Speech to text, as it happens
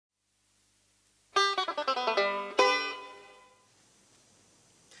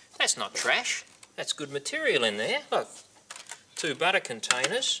that's not trash. That's good material in there. Look, 2 butter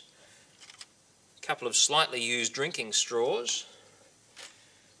containers, a couple of slightly used drinking straws,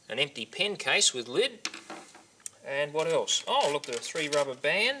 an empty pen case with lid, and what else? Oh, look, there are 3 rubber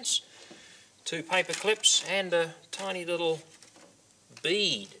bands, 2 paper clips, and a tiny little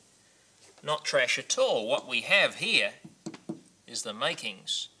bead. Not trash at all. What we have here is the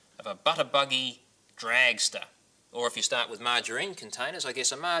makings of a butter buggy dragster. Or if you start with margarine containers, I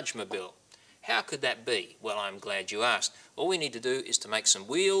guess a Margemobile. How could that be? Well, I'm glad you asked. All we need to do is to make some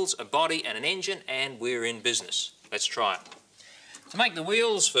wheels, a body and an engine, and we're in business. Let's try it. To make the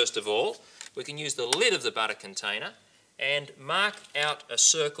wheels, first of all, we can use the lid of the butter container and mark out a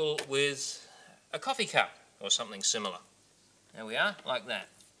circle with a coffee cup or something similar. There we are, like that.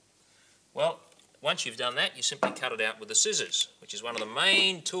 Well, once you've done that, you simply cut it out with the scissors, which is one of the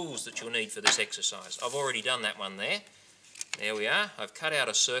main tools that you'll need for this exercise. I've already done that one there. There we are. I've cut out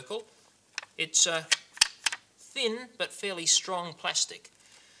a circle. It's thin but fairly strong plastic.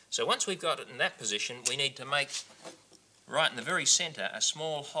 So once we've got it in that position, we need to make, right in the very centre, a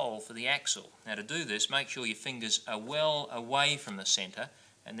small hole for the axle. Now to do this, make sure your fingers are well away from the centre,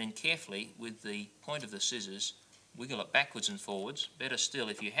 and then carefully, with the point of the scissors, wiggle it backwards and forwards. Better still,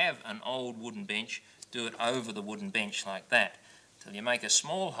 if you have an old wooden bench, do it over the wooden bench like that, till you make a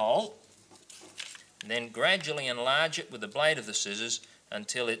small hole, and then gradually enlarge it with the blade of the scissors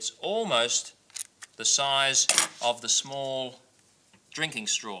until it's almost the size of the small drinking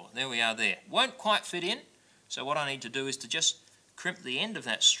straw. There we are there. Won't quite fit in, so what I need to do is to just crimp the end of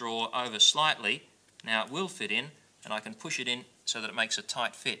that straw over slightly. Now it will fit in, and I can push it in so that it makes a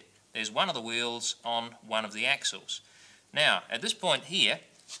tight fit. There's one of the wheels on one of the axles. Now, at this point here,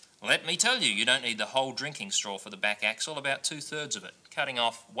 let me tell you, you don't need the whole drinking straw for the back axle, about 2/3 of it, cutting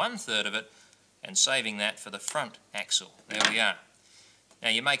off 1/3 of it and saving that for the front axle. There we are. Now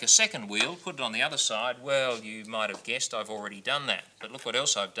you make a second wheel, put it on the other side. Well, you might have guessed I've already done that, but look what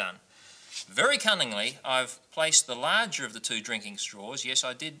else I've done. Very cunningly, I've placed the larger of the 2 drinking straws. Yes,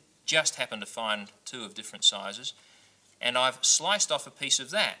 I did just happen to find 2 of different sizes, and I've sliced off a piece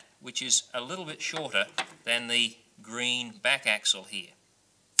of that, which is a little bit shorter than the green back axle here,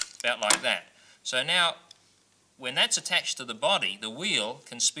 about like that. So now, when that's attached to the body, the wheel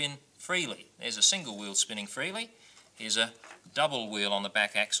can spin freely. There's a single wheel spinning freely. Here's a double wheel on the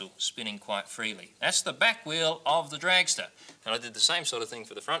back axle spinning quite freely. That's the back wheel of the dragster. And I did the same sort of thing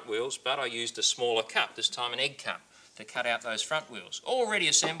for the front wheels, but I used a smaller cup, this time an egg cup, to cut out those front wheels. Already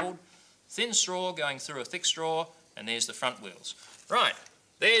assembled, thin straw going through a thick straw, and there's the front wheels. Right,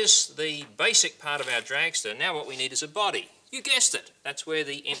 there's the basic part of our dragster. Now what we need is a body. You guessed it, that's where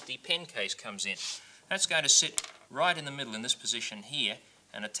the empty pen case comes in. That's going to sit right in the middle in this position here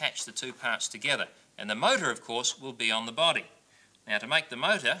and attach the 2 parts together. And the motor, of course, will be on the body. Now to make the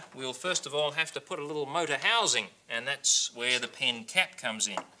motor, we'll first of all have to put a little motor housing, and that's where the pen cap comes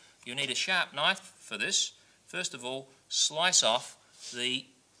in. You'll need a sharp knife for this. First of all, slice off the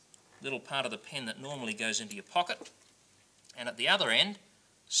little part of the pen that normally goes into your pocket, and at the other end,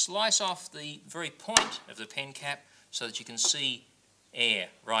 slice off the very point of the pen cap so that you can see air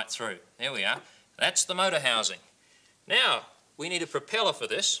right through. There we are. That's the motor housing. Now, we need a propeller for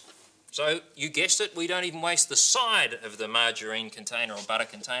this. So, you guessed it, we don't even waste the side of the margarine container or butter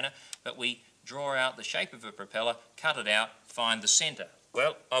container, but we draw out the shape of a propeller, cut it out, find the centre.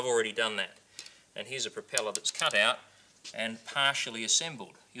 Well, I've already done that. And here's a propeller that's cut out and partially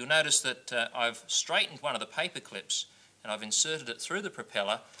assembled. You'll notice that I've straightened one of the paper clips and I've inserted it through the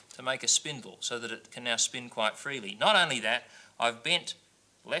propeller to make a spindle so that it can now spin quite freely. Not only that, I've bent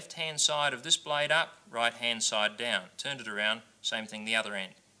left-hand side of this blade up, right-hand side down. Turned it around, same thing the other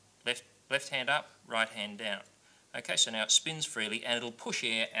end. Left hand up, right hand down. Okay, so now it spins freely and it'll push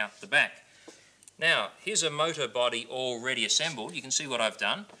air out the back. Now, here's a motor body already assembled. You can see what I've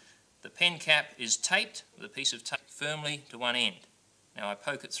done. The pen cap is taped with a piece of tape firmly to one end. Now I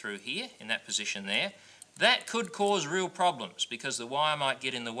poke it through here, in that position there. That could cause real problems because the wire might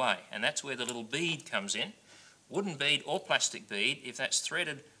get in the way, and that's where the little bead comes in. Wooden bead or plastic bead, if that's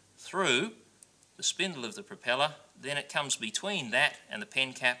threaded through the spindle of the propeller, then it comes between that and the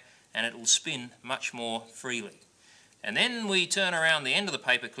pen cap and it will spin much more freely. And then we turn around the end of the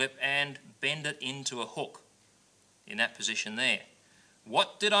paper clip and bend it into a hook in that position there.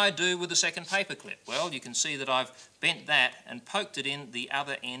 What did I do with the second paper clip? Well, you can see that I've bent that and poked it in the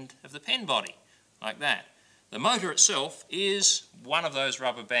other end of the pen body, like that. The motor itself is one of those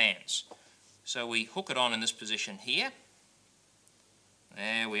rubber bands. So we hook it on in this position here.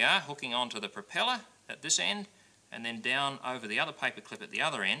 There we are, hooking onto the propeller at this end, and then down over the other paper clip at the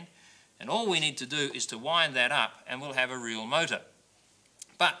other end. And all we need to do is to wind that up and we'll have a real motor.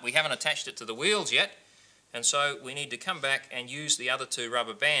 But we haven't attached it to the wheels yet, and so we need to come back and use the other two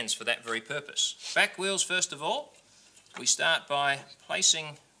rubber bands for that very purpose. Back wheels, first of all, we start by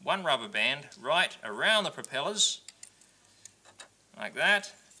placing one rubber band right around the propellers, like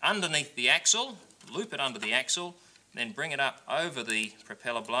that, underneath the axle, loop it under the axle, then bring it up over the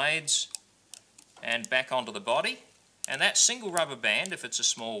propeller blades and back onto the body. And that single rubber band, if it's a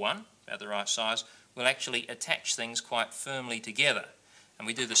small one, about the right size, will actually attach things quite firmly together. And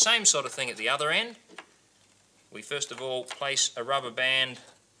we do the same sort of thing at the other end. We first of all place a rubber band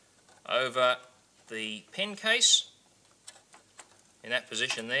over the pen case, in that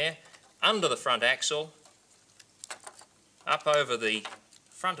position there, under the front axle, up over the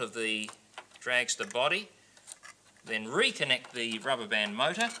front of the dragster body, then reconnect the rubber band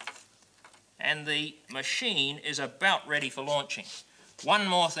motor, and the machine is about ready for launching. One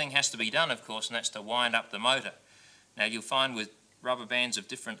more thing has to be done, of course, and that's to wind up the motor. Now you'll find with rubber bands of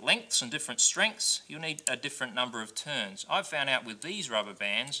different lengths and different strengths, you'll need a different number of turns. I've found out with these rubber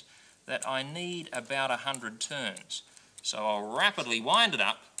bands that I need about 100 turns. So I'll rapidly wind it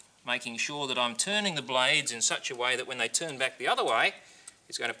up, making sure that I'm turning the blades in such a way that when they turn back the other way,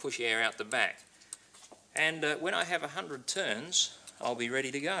 it's going to push air out the back. And when I have 100 turns, I'll be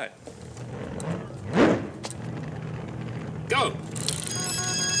ready to go.